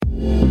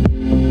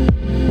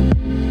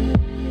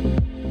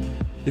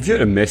If you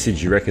had a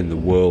message you reckon the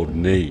world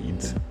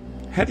needs,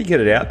 how do you get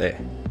it out there?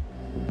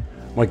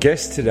 My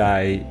guest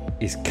today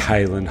is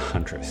Kalen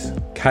Huntress.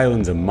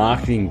 Kalen's a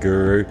marketing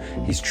guru.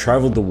 He's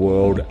travelled the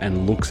world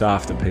and looks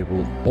after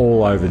people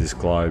all over this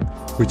globe.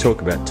 We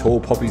talk about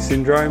tall poppy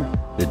syndrome,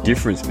 the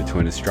difference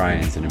between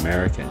Australians and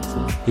Americans.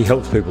 He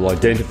helps people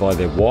identify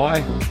their why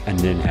and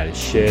then how to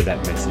share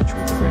that message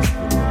with the rest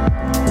of the world.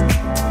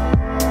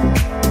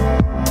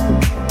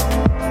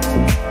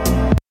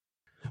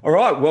 All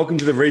right, welcome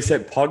to the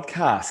Reset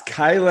Podcast.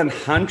 Kalen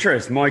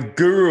Huntress, my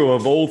guru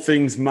of all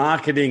things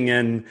marketing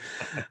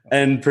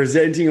and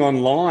presenting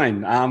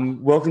online.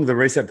 Welcome to the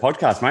Reset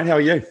Podcast, mate. How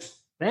are you?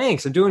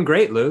 Thanks. I'm doing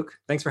great, Luke.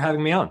 Thanks for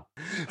having me on.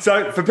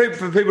 So for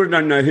people who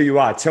don't know who you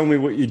are, tell me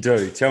what you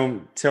do.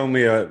 Tell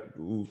me a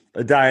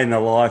day in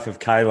the life of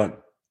Kalen.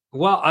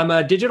 Well, I'm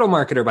a digital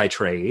marketer by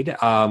trade.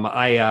 I'm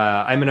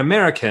an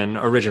American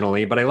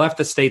originally, but I left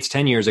the States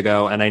 10 years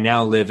ago, and I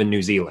now live in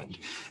New Zealand.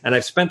 And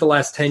I've spent the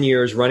last 10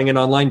 years running an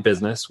online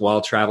business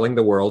while traveling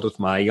the world with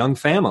my young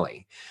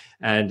family.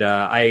 And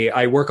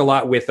I work a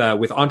lot with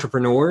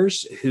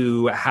entrepreneurs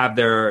who have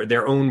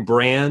their own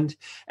brand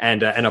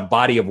and a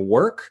body of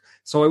work.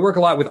 So I work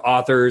a lot with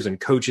authors and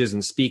coaches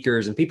and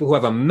speakers and people who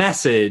have a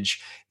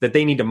message that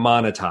they need to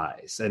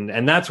monetize.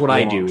 And that's what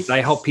I do. Is I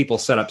help people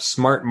set up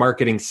smart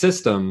marketing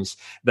systems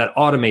that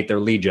automate their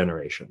lead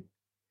generation.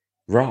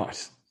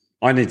 Right.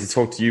 I need to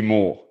talk to you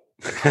more.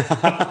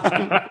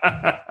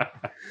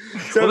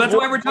 Well, that's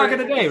why we're talking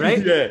today,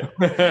 right?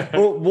 Yeah.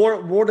 Well,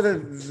 what are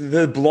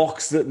the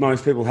blocks that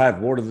most people have?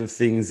 What are the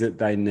things that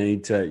they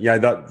need to,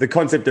 the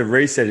concept of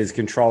reset is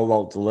Control,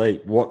 Alt,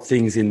 Delete. What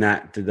things in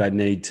that do they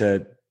need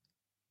to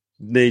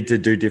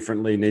do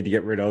differently, need to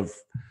get rid of?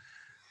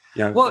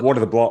 What are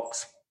the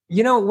blocks?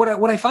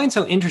 What I find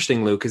so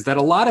interesting, Luke, is that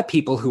a lot of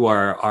people who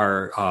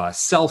are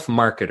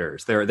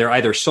self-marketers, they're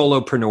either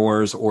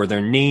solopreneurs or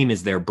their name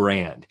is their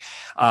brand.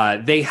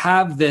 They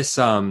have this,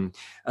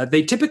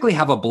 they typically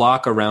have a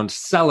block around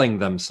selling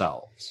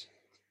themselves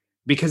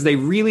because they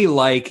really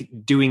like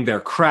doing their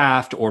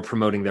craft or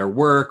promoting their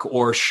work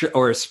or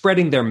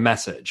spreading their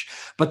message.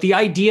 But the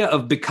idea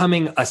of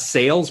becoming a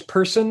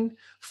salesperson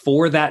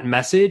for that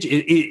message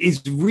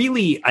is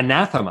really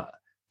anathema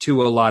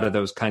to a lot of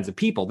those kinds of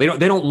people. They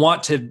don't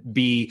want to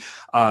be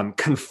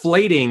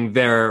conflating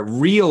their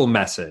real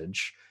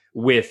message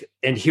with,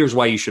 and here's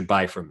why you should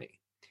buy from me.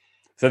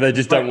 So they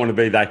just don't want to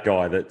be that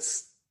guy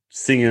that's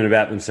singing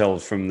about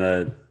themselves from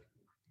the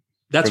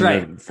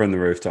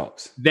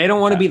rooftops. They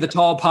don't want to be the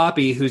tall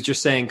poppy who's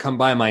just saying, come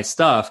buy my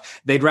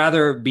stuff. They'd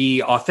rather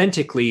be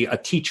authentically a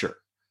teacher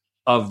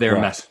of their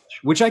message,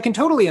 which I can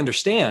totally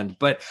understand.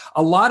 But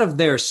a lot of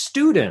their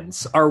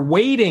students are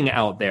waiting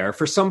out there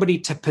for somebody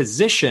to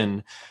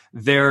position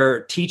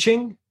their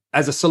teaching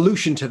as a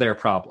solution to their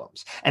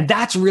problems. And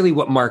that's really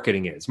what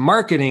marketing is.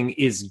 Marketing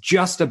is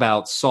just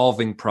about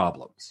solving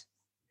problems.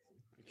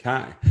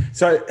 Okay.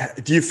 So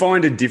do you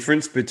find a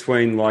difference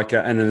between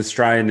an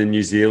Australian and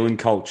New Zealand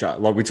culture?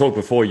 Like we talked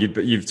before,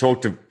 you've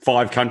talked to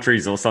 5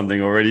 countries or something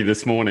already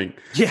this morning.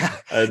 Yeah.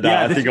 And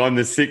I think I'm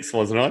the 6th,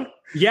 wasn't I?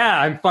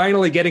 Yeah, I'm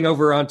finally getting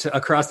over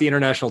across the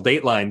international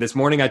date line. This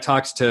morning, I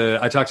talked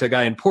to a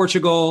guy in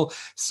Portugal,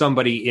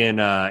 somebody in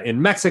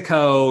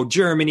Mexico,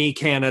 Germany,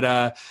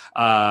 Canada,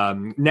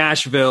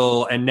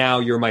 Nashville, and now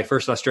you're my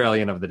first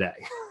Australian of the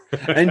day.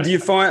 And do you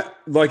find,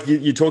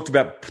 you talked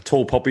about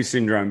tall poppy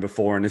syndrome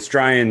before, and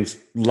Australians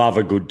love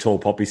a good tall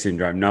poppy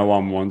syndrome. No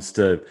one wants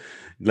to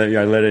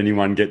let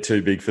anyone get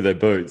too big for their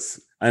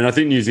boots. And I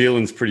think New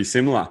Zealand's pretty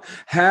similar.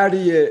 How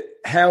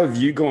have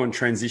you gone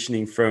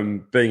transitioning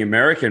from being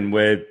American,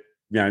 where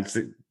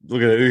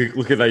look at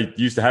who they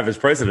used to have as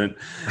president?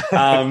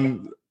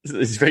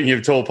 Speaking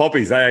of tall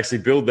poppies, they actually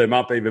build them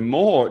up even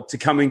more, to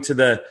coming to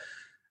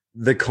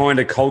the kind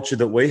of culture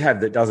that we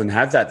have that doesn't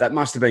have that. That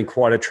must have been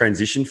quite a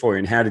transition for you.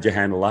 And how did you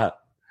handle that?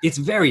 It's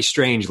very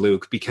strange,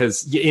 Luke,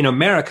 because in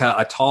America,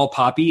 a tall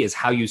poppy is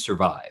how you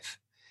survive.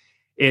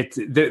 I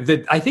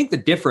think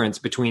the difference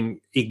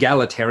between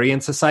egalitarian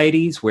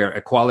societies where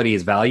equality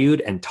is valued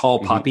and tall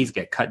poppies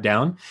get cut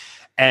down,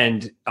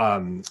 and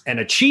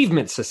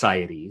achievement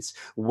societies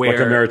where, like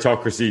a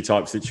meritocracy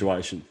type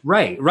situation.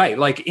 Right.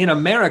 Like in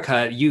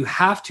America, you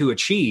have to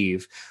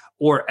achieve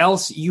or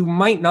else you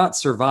might not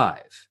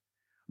survive.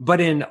 But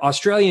in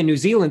Australia and New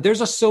Zealand,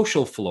 there's a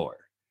social floor.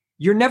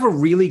 You're never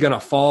really going to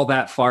fall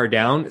that far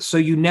down, so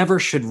you never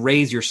should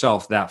raise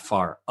yourself that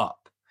far up.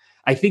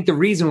 I think the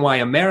reason why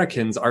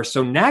Americans are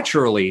so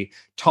naturally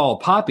tall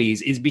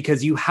poppies is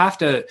because you have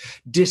to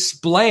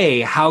display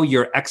how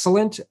you're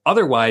excellent.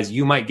 Otherwise,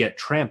 you might get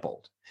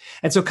trampled.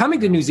 And so coming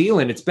to New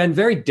Zealand, it's been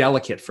very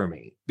delicate for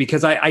me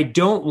because I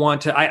don't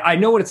want to, I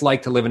know what it's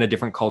like to live in a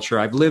different culture.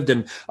 I've lived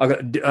in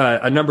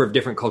a number of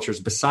different cultures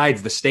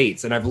besides the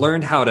States, and I've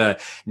learned how to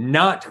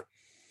not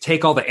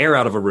take all the air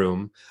out of a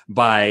room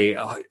by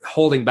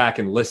holding back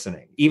and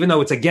listening, even though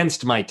it's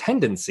against my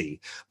tendency,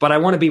 but I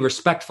want to be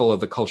respectful of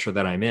the culture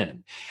that I'm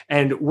in.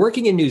 And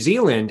working in New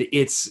Zealand,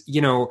 it's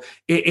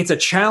a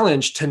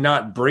challenge to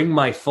not bring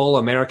my full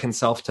American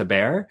self to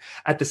bear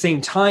at the same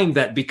time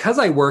that because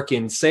I work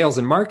in sales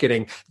and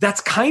marketing,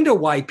 that's kind of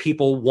why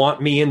people want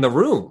me in the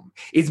room.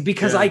 It's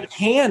because I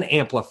can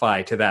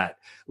amplify to that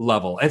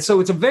level. And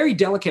so it's a very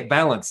delicate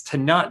balance to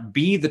not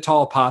be the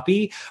tall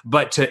poppy,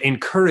 but to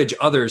encourage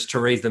others to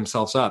raise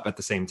themselves up at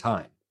the same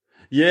time.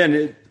 Yeah,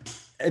 and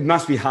it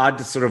must be hard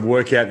to sort of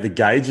work out the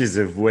gauges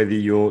of whether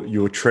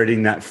you're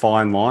treading that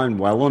fine line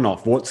well or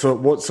not. What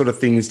sort of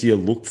things do you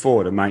look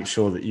for to make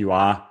sure that you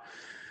are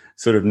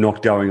sort of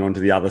not going onto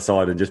the other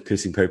side and just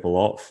pissing people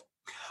off?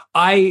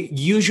 I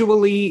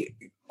usually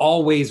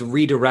always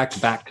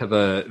redirect back to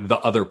the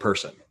other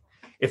person.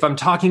 If I'm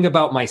talking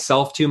about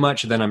myself too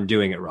much, then I'm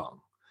doing it wrong.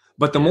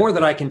 But the more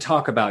that I can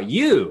talk about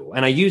you,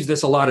 and I use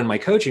this a lot in my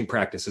coaching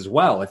practice as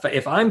well,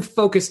 if I'm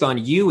focused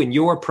on you and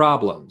your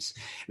problems,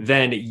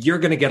 then you're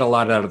going to get a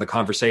lot out of the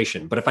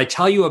conversation. But if I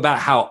tell you about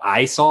how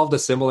I solved a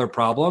similar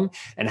problem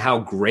and how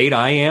great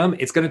I am,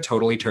 it's going to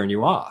totally turn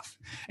you off.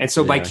 And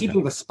so by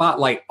keeping the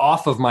spotlight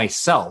off of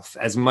myself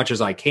as much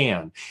as I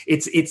can,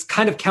 it's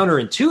kind of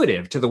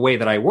counterintuitive to the way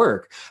that I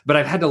work, but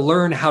I've had to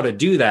learn how to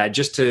do that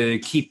just to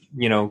keep,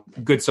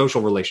 good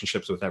social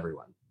relationships with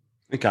everyone.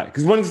 Okay,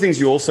 because one of the things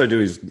you also do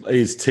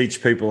is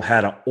teach people how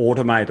to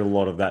automate a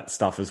lot of that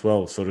stuff as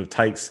well. Sort of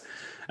takes,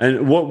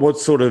 and what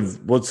sort of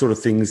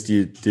things do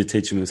you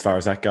teach them as far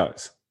as that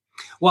goes?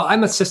 Well,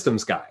 I'm a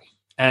systems guy,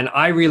 and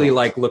I really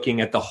like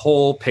looking at the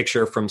whole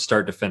picture from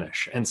start to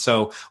finish. And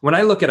so when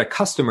I look at a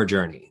customer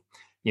journey,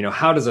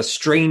 how does a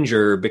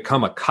stranger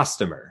become a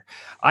customer?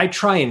 I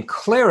try and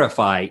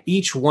clarify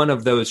each one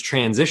of those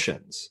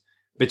transitions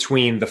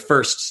between the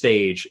first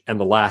stage and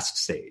the last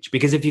stage.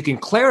 Because if you can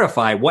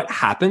clarify what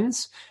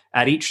happens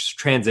at each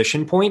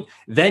transition point,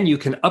 then you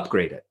can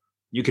upgrade it.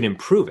 You can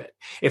improve it.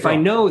 If I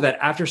know that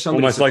after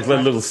somebody... Almost like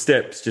little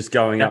steps just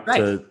going up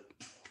to...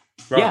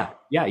 Right.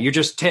 Yeah. You're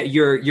just,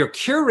 you're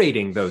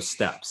curating those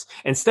steps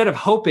instead of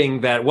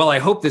hoping that, I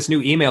hope this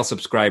new email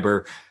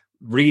subscriber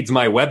reads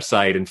my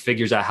website and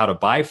figures out how to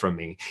buy from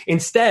me.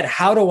 Instead,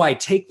 how do I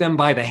take them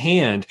by the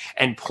hand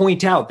and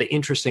point out the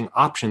interesting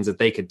options that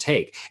they could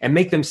take and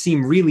make them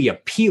seem really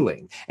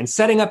appealing? And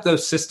setting up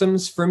those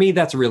systems, for me,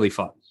 that's really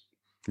fun.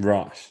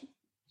 Right.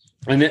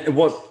 And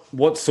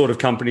what sort of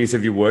companies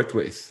have you worked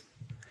with?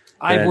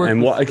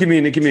 Give me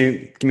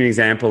an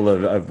example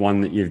of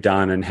one that you've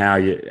done and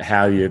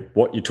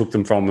what you took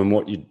them from and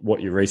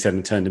what you reset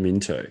and turned them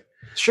into.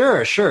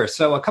 Sure.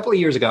 So a couple of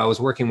years ago, I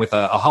was working with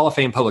a Hall of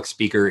Fame public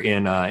speaker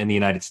in the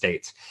United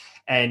States,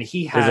 and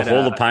he had There's a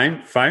Hall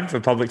of Fame for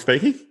public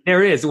speaking.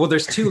 There is. Well,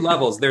 there's two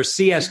levels. There's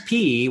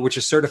CSP, which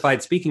is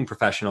Certified Speaking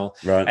Professional,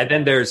 right, and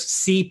then there's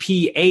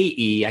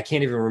CPAE. I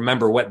can't even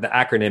remember what the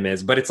acronym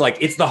is, but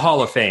it's the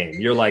Hall of Fame.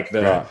 You're like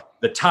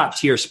the top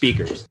tier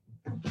speakers.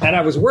 And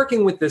I was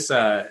working with this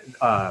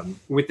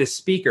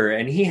speaker,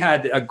 and he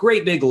had a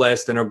great big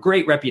list and a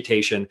great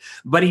reputation,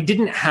 but he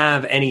didn't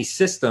have any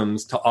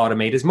systems to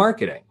automate his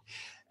marketing.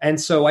 And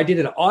so I did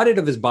an audit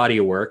of his body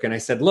of work, and I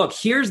said, look,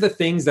 here's the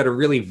things that are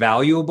really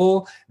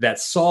valuable that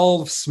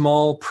solve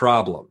small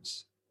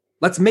problems.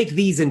 Let's make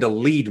these into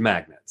lead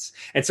magnets.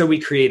 And so we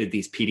created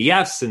these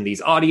PDFs and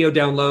these audio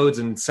downloads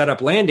and set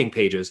up landing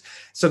pages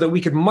so that we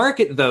could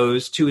market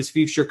those to his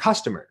future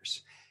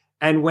customers.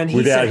 And when he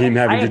without him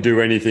having to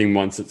do anything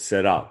once it's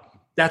set up.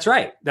 That's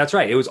right.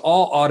 It was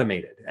all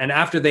automated. And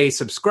after they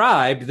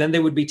subscribed, then they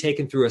would be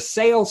taken through a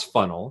sales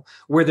funnel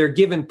where they're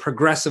given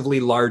progressively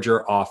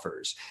larger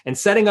offers. And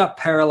setting up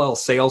parallel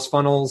sales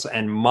funnels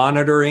and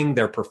monitoring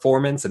their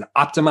performance and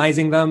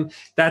optimizing them,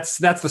 that's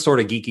the sort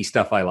of geeky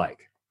stuff I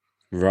like.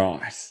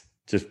 Right.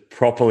 Just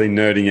properly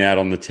nerding out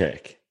on the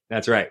tech.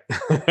 That's right.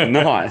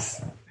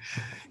 Nice.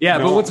 Yeah,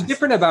 but what's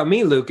different about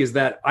me, Luke, is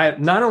that I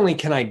not only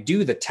can I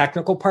do the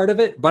technical part of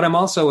it, but I'm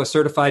also a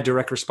certified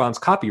direct response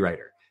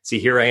copywriter. See,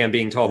 here I am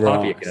being tall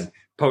poppy again,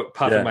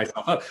 puffing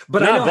myself up.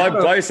 But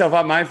blow yourself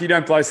up, mate. If you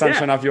don't blow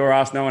sunshine off your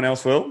ass, no one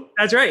else will.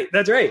 That's right.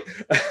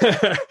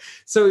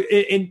 So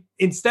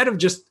instead of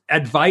just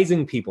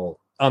advising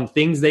people on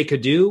things they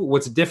could do,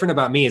 what's different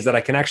about me is that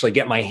I can actually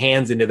get my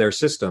hands into their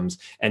systems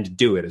and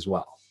do it as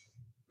well.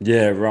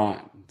 Yeah, right.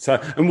 So,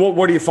 and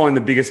what do you find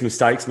the biggest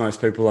mistakes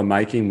most people are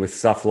making with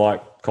stuff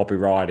like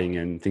copywriting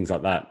and things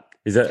like that?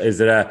 Is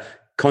it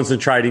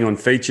concentrating on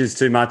features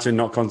too much and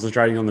not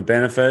concentrating on the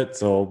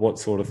benefits, or what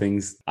sort of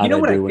things are they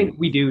doing? I think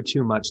we do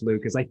too much,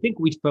 Luke, is I think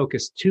we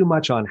focus too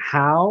much on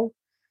how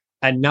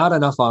and not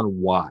enough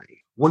on why.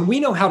 When we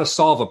know how to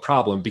solve a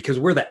problem because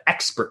we're the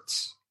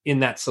experts in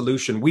that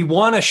solution, we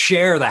want to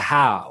share the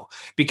how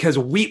because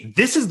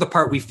this is the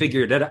part we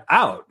figured it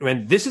out,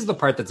 and this is the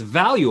part that's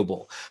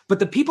valuable. But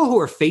the people who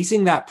are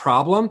facing that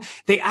problem,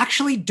 they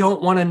actually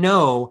don't want to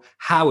know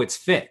how it's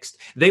fixed.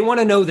 They want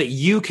to know that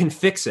you can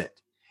fix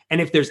it.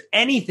 And if there's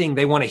anything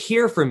they want to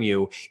hear from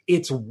you,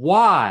 it's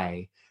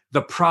why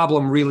the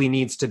problem really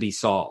needs to be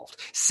solved.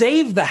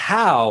 Save the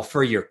how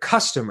for your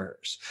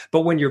customers.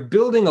 But when you're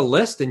building a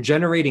list and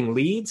generating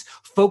leads,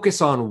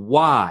 focus on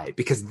why,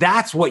 because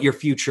that's what your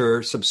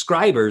future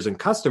subscribers and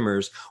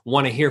customers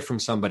want to hear from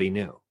somebody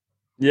new.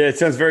 Yeah, it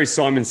sounds very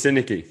Simon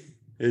Sinek-y.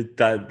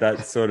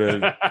 That sort of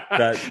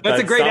that's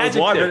a great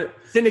adjective.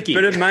 Sinek-y.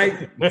 But it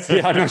makes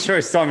I'm not sure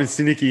if Simon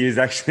Sinek-y is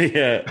actually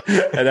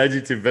an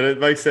adjective, but it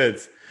makes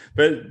sense.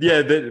 But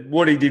yeah,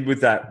 what he did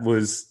with that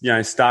was,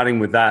 starting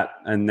with that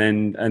and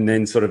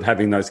then sort of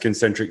having those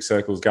concentric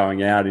circles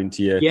going out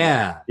into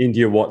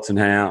your what's and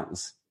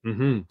hows.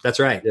 Mm-hmm. That's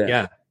right.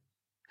 Yeah.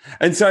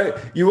 And so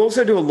you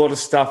also do a lot of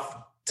stuff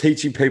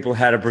teaching people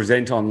how to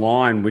present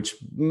online, which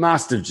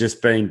must have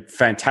just been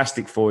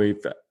fantastic for you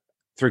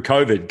through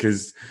COVID,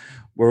 because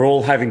we're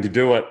all having to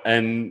do it.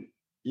 And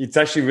it's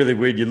actually really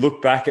weird. You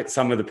look back at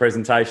some of the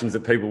presentations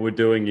that people were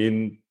doing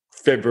in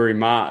February,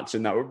 March,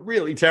 and they were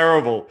really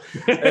terrible.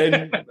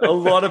 And a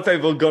lot of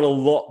people got a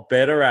lot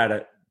better at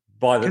it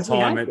by the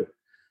time by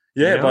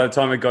the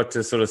time it got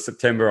to sort of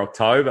September,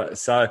 October.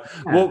 So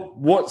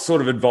what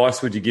sort of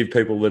advice would you give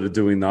people that are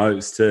doing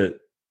those to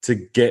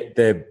get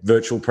their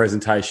virtual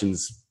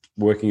presentations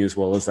working as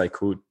well as they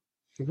could?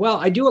 Well,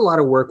 I do a lot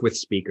of work with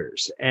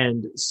speakers,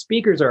 and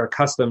speakers are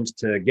accustomed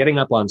to getting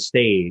up on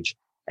stage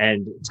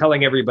and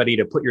telling everybody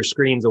to put your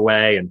screens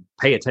away and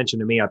pay attention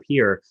to me up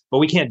here. But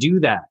we can't do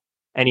that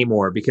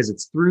anymore because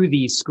it's through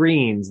these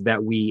screens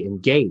that we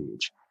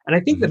engage. And I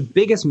think the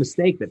biggest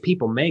mistake that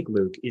people make,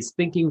 Luke, is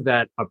thinking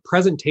that a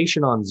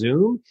presentation on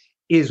Zoom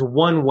is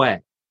one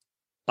way.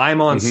 I'm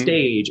on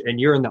stage and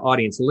you're in the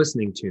audience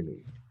listening to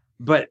me.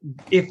 But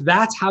if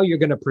that's how you're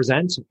going to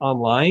present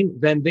online,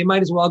 then they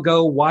might as well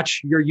go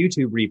watch your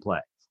YouTube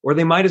replay, or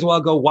they might as well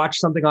go watch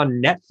something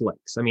on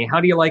Netflix. I mean, how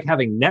do you like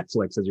having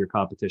Netflix as your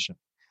competition?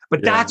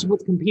 But that's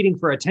what's competing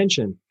for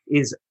attention,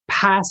 is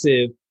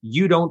passive,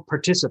 you don't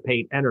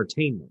participate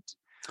entertainment.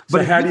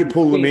 But how do you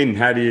pull them in?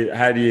 How do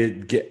you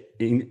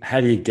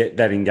get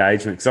that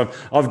engagement? So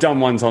I've done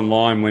ones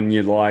online when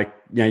you're like,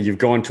 you've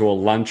gone to a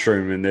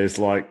lunchroom and there's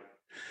like,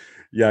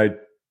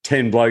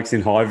 10 blokes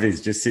in high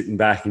vis just sitting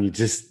back, and they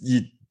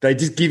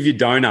just give you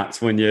donuts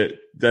they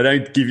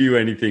don't give you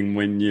anything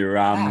when you're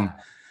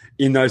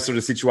in those sort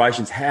of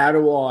situations. How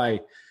do I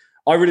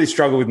really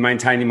struggle with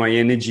maintaining my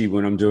energy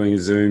when I'm doing a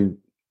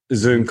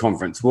Zoom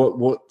conference.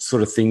 What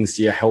sort of things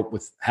do you help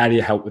with? How do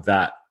you help with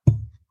that?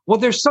 Well,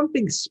 there's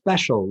something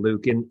special,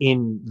 Luke,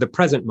 in the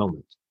present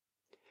moment.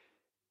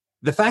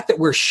 The fact that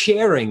we're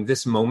sharing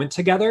this moment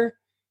together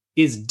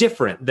is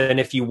different than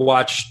if you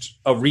watched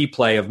a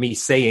replay of me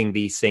saying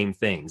these same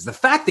things. The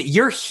fact that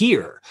you're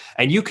here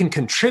and you can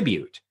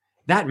contribute,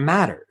 that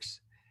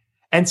matters.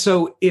 And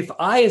so if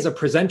I, as a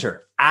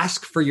presenter,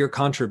 ask for your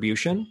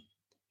contribution,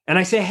 and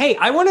I say, hey,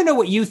 I want to know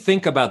what you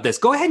think about this.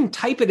 Go ahead and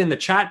type it in the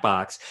chat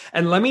box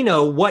and let me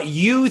know what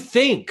you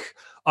think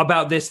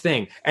about this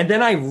thing. And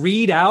then I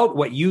read out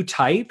what you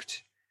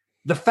typed.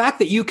 The fact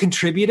that you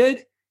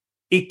contributed,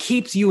 it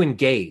keeps you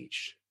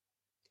engaged.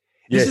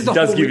 Yes, it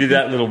does give you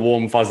that little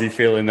warm, fuzzy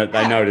feeling that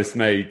they noticed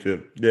me.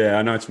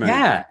 I know what you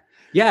mean.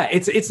 Yeah.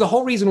 It's the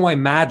whole reason why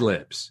Mad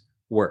Libs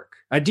work.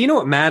 Do you know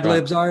what Mad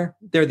Libs are?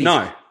 They're these.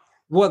 No.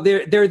 Well,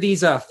 they're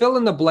these fill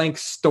in the blank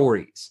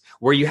stories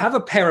where you have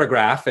a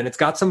paragraph and it's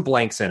got some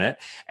blanks in it.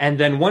 And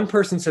then one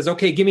person says,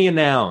 okay, give me a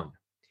noun,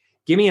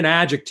 give me an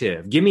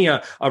adjective, give me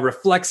a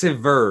reflexive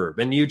verb.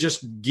 And you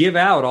just give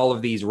out all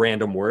of these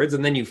random words,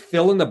 and then you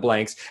fill in the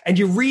blanks and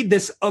you read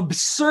this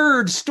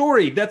absurd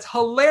story that's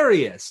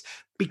hilarious.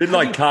 A bit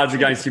like Cards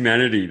Against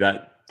Humanity,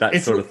 that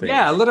sort of thing.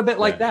 Yeah, a little bit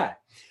like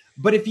that.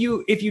 But if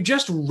you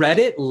just read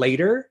it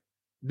later,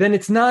 then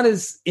it's not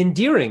as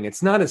endearing.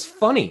 It's not as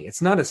funny.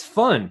 It's not as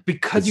fun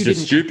because you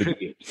didn't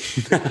contribute.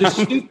 It's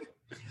stupid.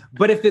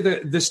 But if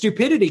the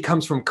stupidity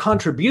comes from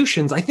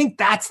contributions, I think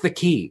that's the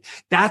key.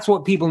 That's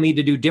what people need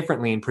to do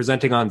differently in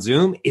presenting on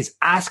Zoom, is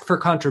ask for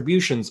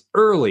contributions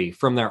early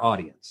from their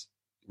audience.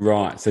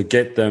 Right. So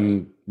get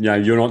them,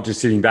 you're not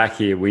just sitting back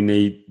here. We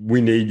need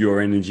your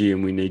energy,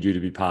 and we need you to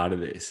be part of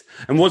this.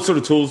 And what sort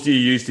of tools do you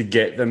use to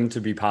get them to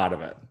be part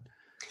of it?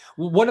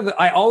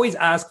 I always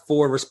ask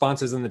for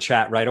responses in the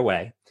chat right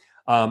away.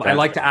 I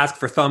like to ask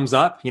for thumbs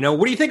up.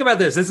 What do you think about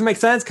this? Does this make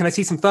sense? Can I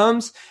see some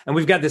thumbs? And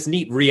we've got this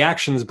neat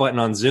reactions button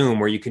on Zoom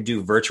where you can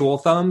do virtual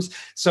thumbs.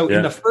 So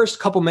in the first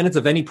couple minutes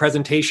of any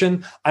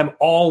presentation, I'm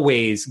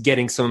always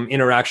getting some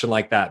interaction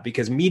like that,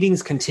 because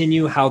meetings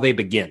continue how they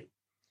begin.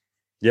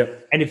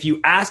 Yep. And if you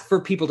ask for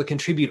people to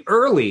contribute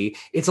early,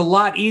 it's a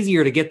lot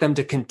easier to get them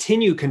to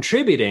continue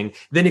contributing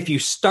than if you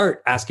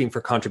start asking for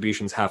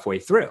contributions halfway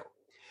through.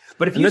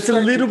 But if that's a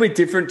little bit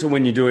different to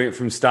when you're doing it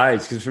from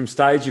stage, because from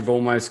stage you've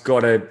almost got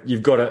to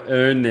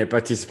earn their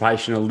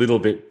participation a little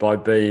bit by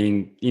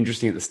being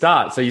interesting at the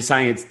start. So you're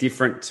saying it's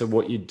different to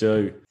what you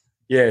do.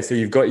 Yeah. So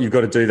you've got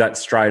to do that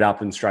straight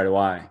up and straight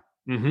away.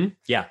 Mm-hmm.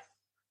 Yeah.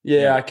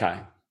 Yeah. Okay.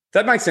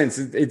 That makes sense.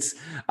 It's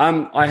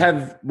I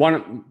have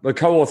the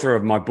co-author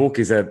of my book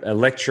is a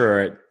lecturer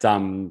at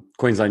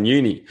Queensland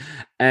Uni,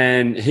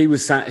 and we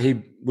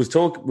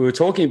were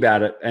talking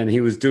about it, and he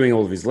was doing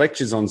all of his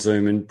lectures on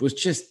Zoom and was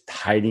just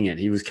hating it.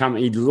 He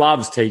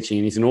loves teaching,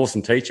 and he's an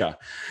awesome teacher,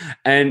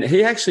 and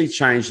he actually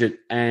changed it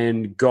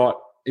and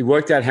he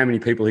worked out how many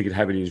people he could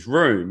have in his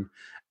room,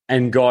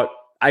 and got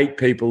 8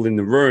 people in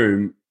the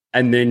room,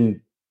 and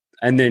then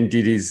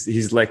did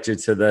his lecture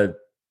to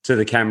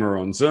the camera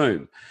on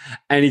Zoom.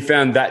 And he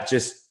found that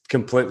just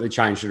completely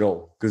changed it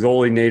all, because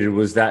all he needed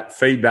was that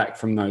feedback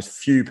from those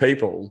few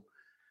people,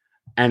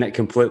 and it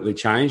completely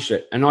changed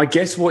it. And I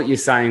guess what you're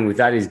saying with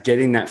that is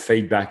getting that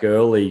feedback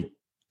early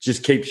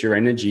just keeps your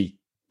energy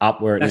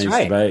up where it needs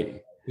to be.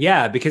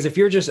 Yeah, because if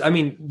you're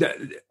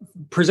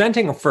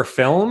presenting for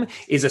film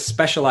is a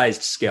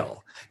specialized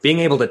skill. Being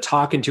able to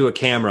talk into a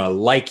camera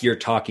like you're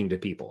talking to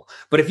people.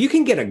 But if you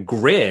can get a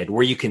grid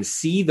where you can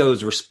see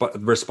those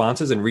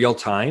responses in real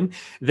time,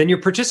 then your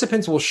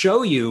participants will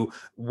show you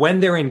when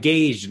they're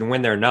engaged and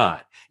when they're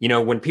not. You know,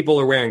 when people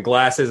are wearing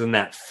glasses and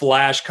that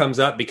flash comes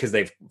up because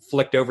they've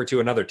flicked over to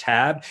another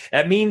tab,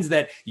 that means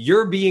that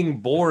you're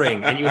being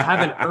boring and you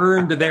haven't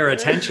earned their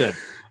attention.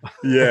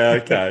 Yeah,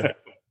 okay.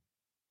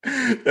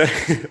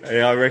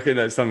 Yeah, I reckon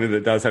that's something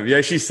that does happen. You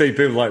actually see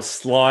people like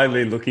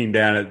slyly looking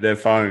down at their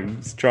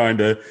phones trying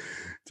to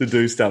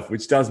do stuff,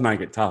 which does make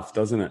it tough,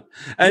 doesn't it?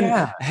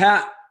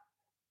 And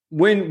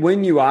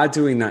when you are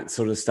doing that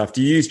sort of stuff,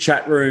 do you use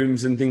chat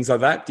rooms and things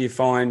like that? Do you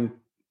find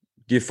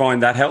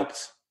that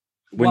helps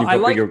when you've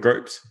got bigger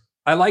groups?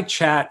 I like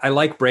chat. I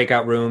like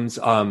breakout rooms.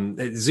 I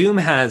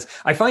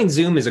find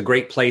Zoom is a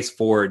great place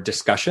for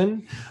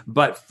discussion,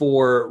 but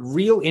for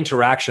real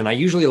interaction, I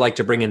usually like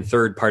to bring in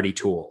third-party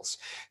tools.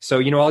 So,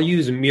 I'll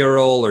use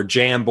Mural or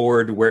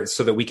Jamboard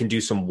so that we can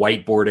do some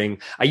whiteboarding.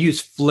 I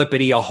use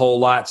Flippity a whole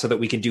lot so that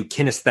we can do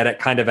kinesthetic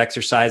kind of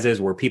exercises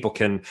where people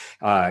can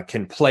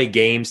play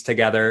games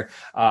together.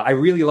 I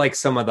really like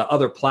some of the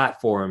other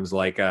platforms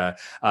like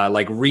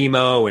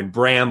Remo and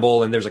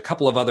Bramble, and there's a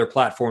couple of other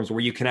platforms where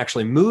you can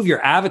actually move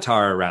your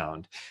avatar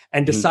around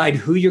and decide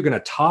who you're going to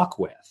talk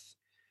with.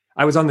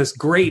 I was on this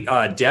great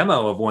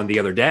demo of one the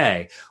other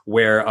day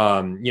where,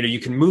 you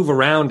can move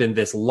around in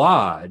this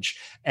lodge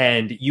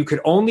and you could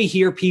only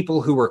hear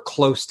people who were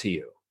close to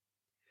you.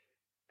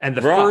 And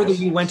the further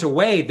you went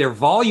away, their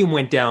volume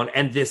went down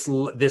and this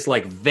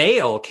like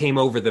veil came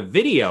over the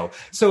video.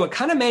 So it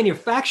kind of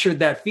manufactured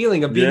that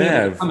feeling of being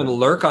able to come and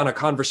lurk on a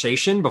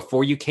conversation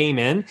before you came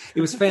in.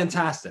 It was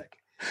fantastic.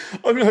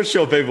 I'm not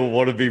sure people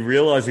want to be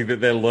realizing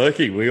that they're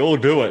lurking. We all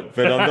do it,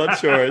 but I'm not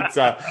sure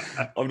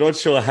I'm not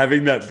sure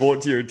having that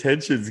brought to your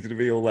attention is going to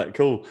be all that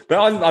cool. But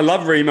I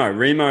love Remo.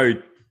 Remo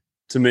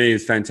to me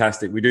is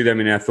fantastic. We do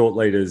them in our thought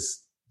leaders,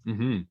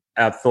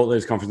 our thought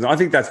leaders conference. I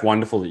think that's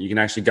wonderful that you can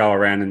actually go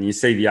around and you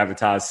see the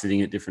avatars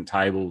sitting at different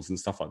tables and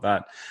stuff like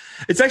that.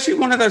 It's actually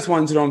one of those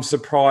ones that I'm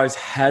surprised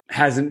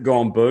hasn't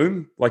gone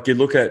boom. Like you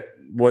look at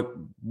what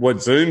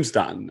Zoom's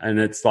done, and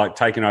it's like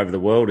taken over the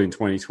world in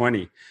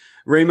 2020.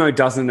 Remo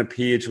doesn't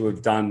appear to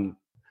have done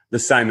the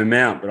same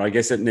amount, but I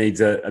guess it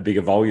needs a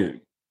bigger volume.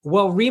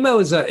 Well, Remo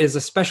is a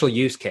special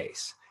use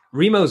case.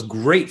 Remo is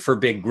great for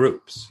big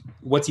groups.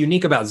 What's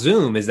unique about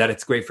Zoom is that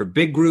it's great for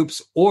big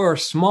groups or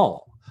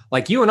small.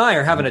 Like you and I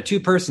are having a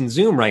 2-person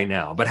Zoom right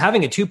now, but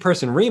having a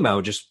 2-person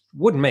Remo just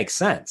wouldn't make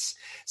sense.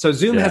 So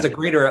Zoom has a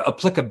greater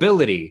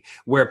applicability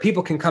where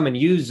people can come and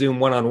use Zoom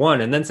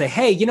one-on-one and then say,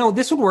 hey,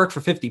 this would work for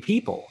 50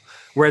 people.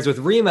 Whereas with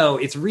Remo,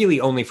 it's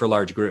really only for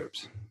large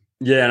groups.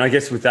 Yeah, and I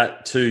guess with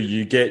that too,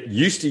 you get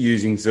used to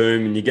using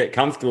Zoom and you get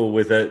comfortable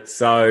with it.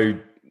 So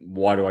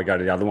why do I go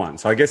to the other one?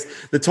 So I guess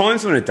the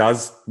times when it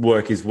does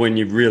work is when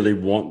you really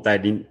want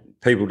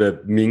people to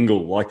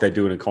mingle like they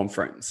do in a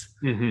conference.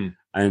 Mm-hmm.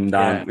 And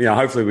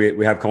hopefully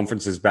we have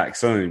conferences back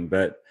soon.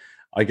 But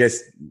I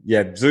guess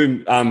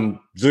Zoom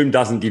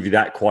doesn't give you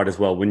that quite as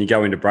well. When you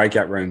go into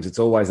breakout rooms, it's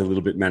always a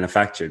little bit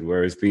manufactured.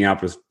 Whereas being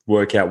able to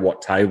work out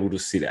what table to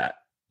sit at.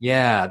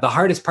 Yeah, the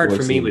hardest part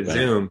for me with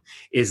Zoom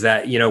is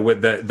that,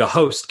 with the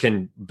host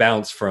can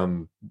bounce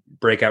from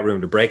breakout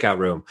room to breakout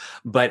room,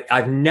 but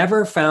I've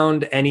never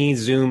found any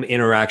Zoom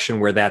interaction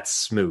where that's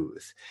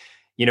smooth.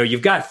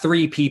 You've got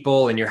 3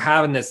 people and you're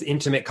having this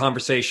intimate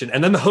conversation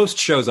and then the host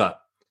shows up.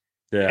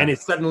 Yeah. And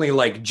it's suddenly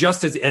like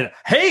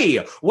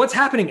hey, what's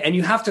happening? And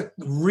you have to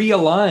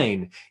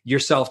realign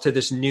yourself to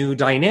this new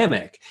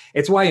dynamic.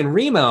 It's why in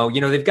Remo,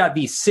 they've got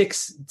these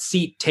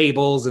 6-seat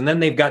tables and then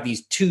they've got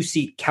these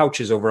 2-seat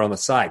couches over on the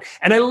side.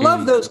 And I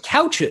love those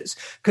couches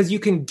because you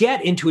can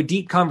get into a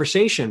deep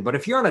conversation. But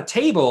if you're on a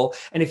table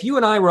and if you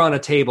and I were on a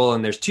table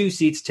and there's 2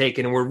 seats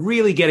taken and we're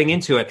really getting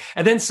into it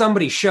and then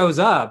somebody shows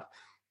up,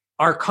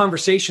 our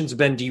conversation's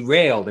been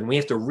derailed and we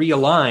have to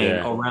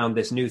realign around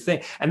this new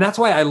thing. And that's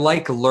why I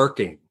like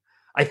lurking.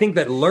 I think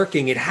that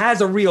lurking, it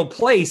has a real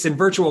place in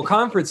virtual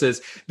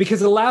conferences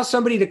because it allows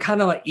somebody to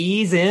kind of like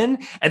ease in.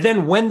 And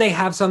then when they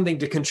have something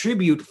to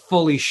contribute,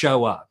 fully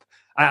show up.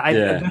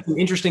 That's an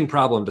interesting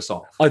problem to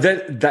solve. Oh,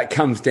 that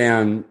comes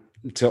down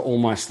to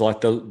almost like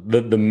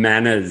the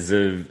manners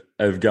of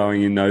of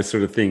going in those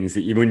sort of things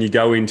that when you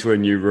go into a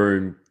new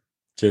room,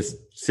 just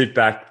sit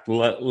back,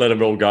 let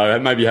it all go,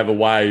 and maybe have a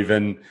wave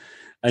and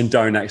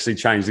don't actually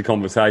change the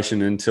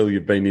conversation until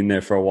you've been in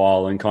there for a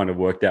while and kind of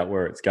worked out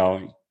where it's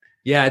going.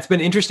 Yeah, it's been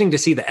interesting to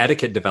see the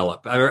etiquette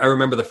develop. I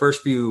remember the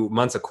first few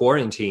months of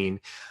quarantine,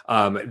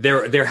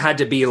 there had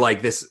to be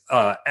like this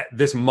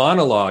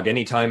monologue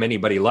anytime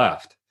anybody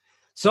left.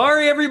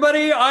 Sorry,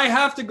 everybody, I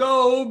have to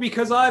go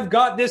because I've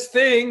got this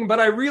thing, but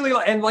I really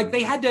and like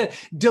they had to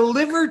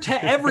deliver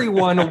to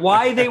everyone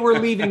why they were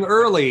leaving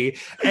early,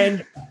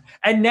 and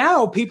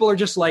now people are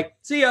just like,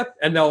 see ya,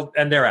 and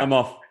they're out. I'm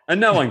off,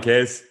 and no one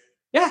cares.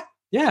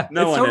 Yeah,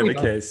 no one totally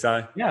ever cares.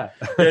 So yeah,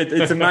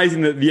 it's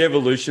amazing that the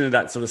evolution of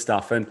that sort of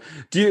stuff. And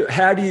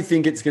how do you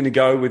think it's going to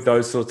go with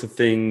those sorts of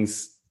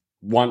things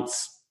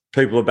once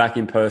people are back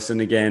in person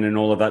again and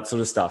all of that sort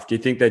of stuff? Do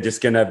you think they're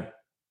just going to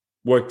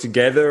work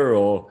together,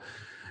 or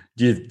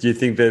do you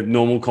think the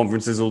normal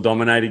conferences will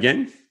dominate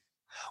again?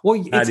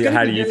 Well, how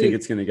do you think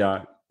it's going to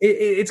go?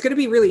 It's going to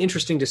be really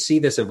interesting to see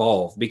this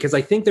evolve, because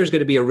I think there's going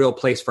to be a real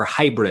place for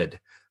hybrid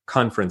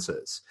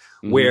conferences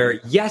where,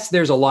 yes,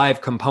 there's a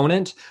live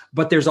component,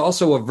 but there's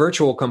also a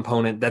virtual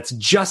component that's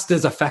just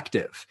as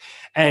effective.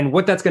 And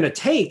what that's going to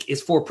take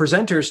is for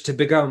presenters to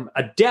become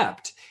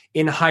adept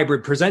in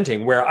hybrid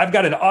presenting, where I've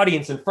got an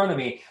audience in front of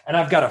me and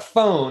I've got a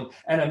phone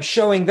and I'm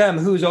showing them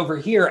who's over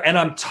here, and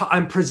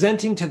I'm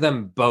presenting to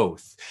them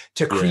both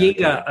to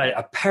create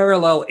a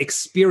parallel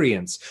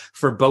experience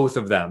for both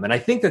of them. And I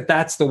think that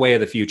that's the way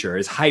of the future,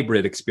 is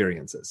hybrid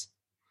experiences.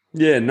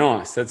 Yeah,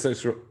 nice. That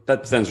sounds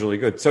really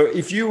good. So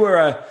if you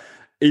were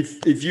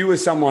if you were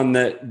someone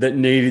that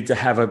needed to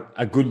have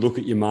a good look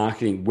at your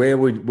marketing, where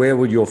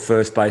would your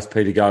first base,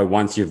 Peter, go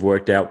once you've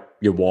worked out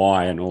your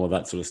why and all of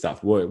that sort of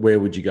stuff? Where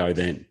would you go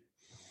then?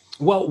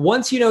 Well,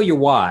 once you know your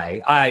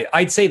why,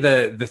 I'd say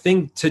the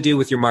thing to do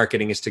with your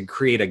marketing is to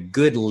create a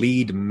good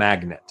lead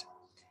magnet.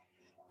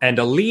 And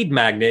a lead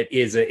magnet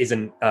is a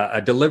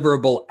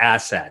deliverable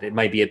asset. It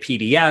might be a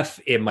PDF,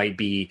 it might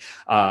be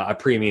a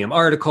premium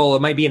article,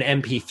 it might be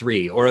an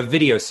MP3 or a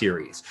video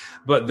series.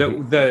 But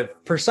the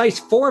precise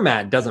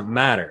format doesn't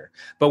matter.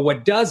 But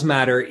what does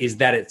matter is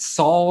that it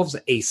solves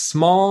a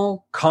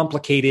small,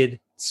 complicated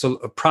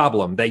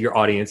problem that your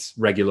audience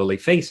regularly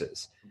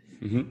faces.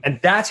 Mm-hmm. And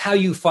that's how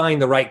you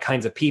find the right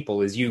kinds of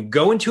people, is you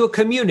go into a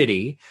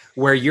community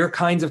where your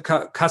kinds of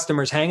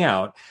customers hang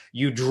out,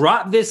 you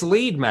drop this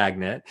lead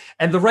magnet,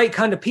 and the right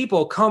kind of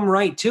people come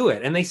right to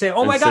it. And they say,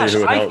 oh my gosh,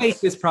 I face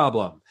this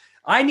problem.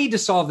 I need to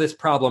solve this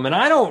problem, and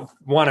I don't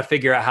want to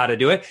figure out how to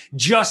do it.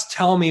 Just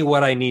tell me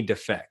what I need to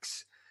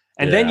fix.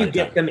 And then you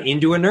get them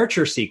into a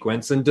nurture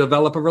sequence and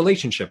develop a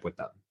relationship with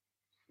them.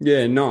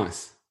 Yeah,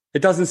 nice.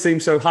 It doesn't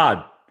seem so hard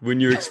when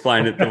you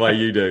explain it the way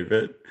you do,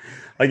 but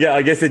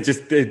I guess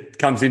it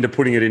comes into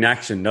putting it in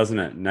action, doesn't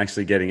it? And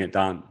actually getting it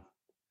done.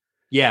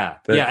 Yeah.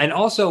 And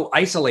also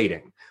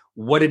isolating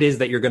what it is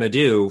that you're going to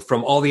do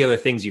from all the other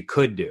things you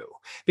could do.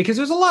 Because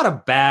there's a lot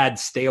of bad,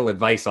 stale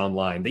advice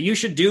online that you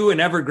should do an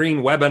evergreen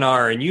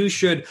webinar and you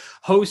should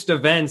host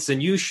events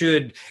and you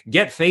should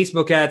get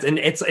Facebook ads. And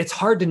it's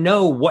hard to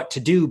know what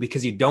to do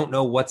because you don't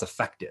know what's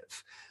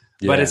effective.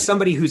 But as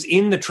somebody who's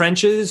in the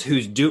trenches,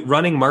 who's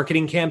running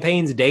marketing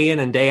campaigns day in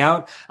and day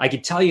out, I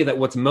could tell you that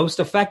what's most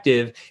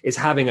effective is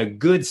having a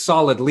good,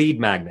 solid lead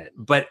magnet.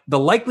 But the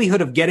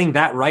likelihood of getting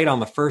that right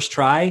on the first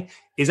try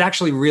is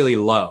actually really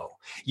low.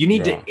 You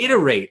need to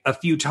iterate a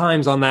few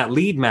times on that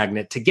lead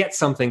magnet to get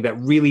something that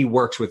really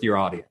works with your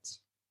audience.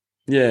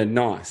 Yeah,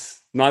 nice.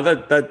 No,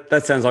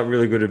 that sounds like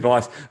really good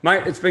advice.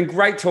 Mate, it's been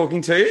great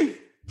talking to you.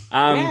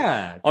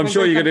 I'm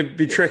sure you're going to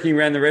be trekking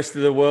around the rest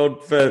of the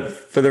world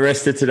for the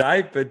rest of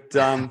today. But,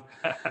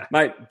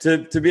 mate,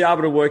 to be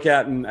able to work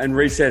out and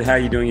reset how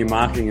you're doing your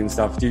marketing and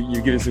stuff,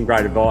 you've given some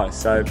great advice.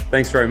 So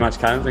thanks very much,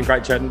 Callum. It's been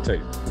great chatting to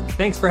you.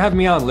 Thanks for having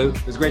me on, Lou.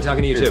 It was great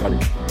talking to you too. Buddy.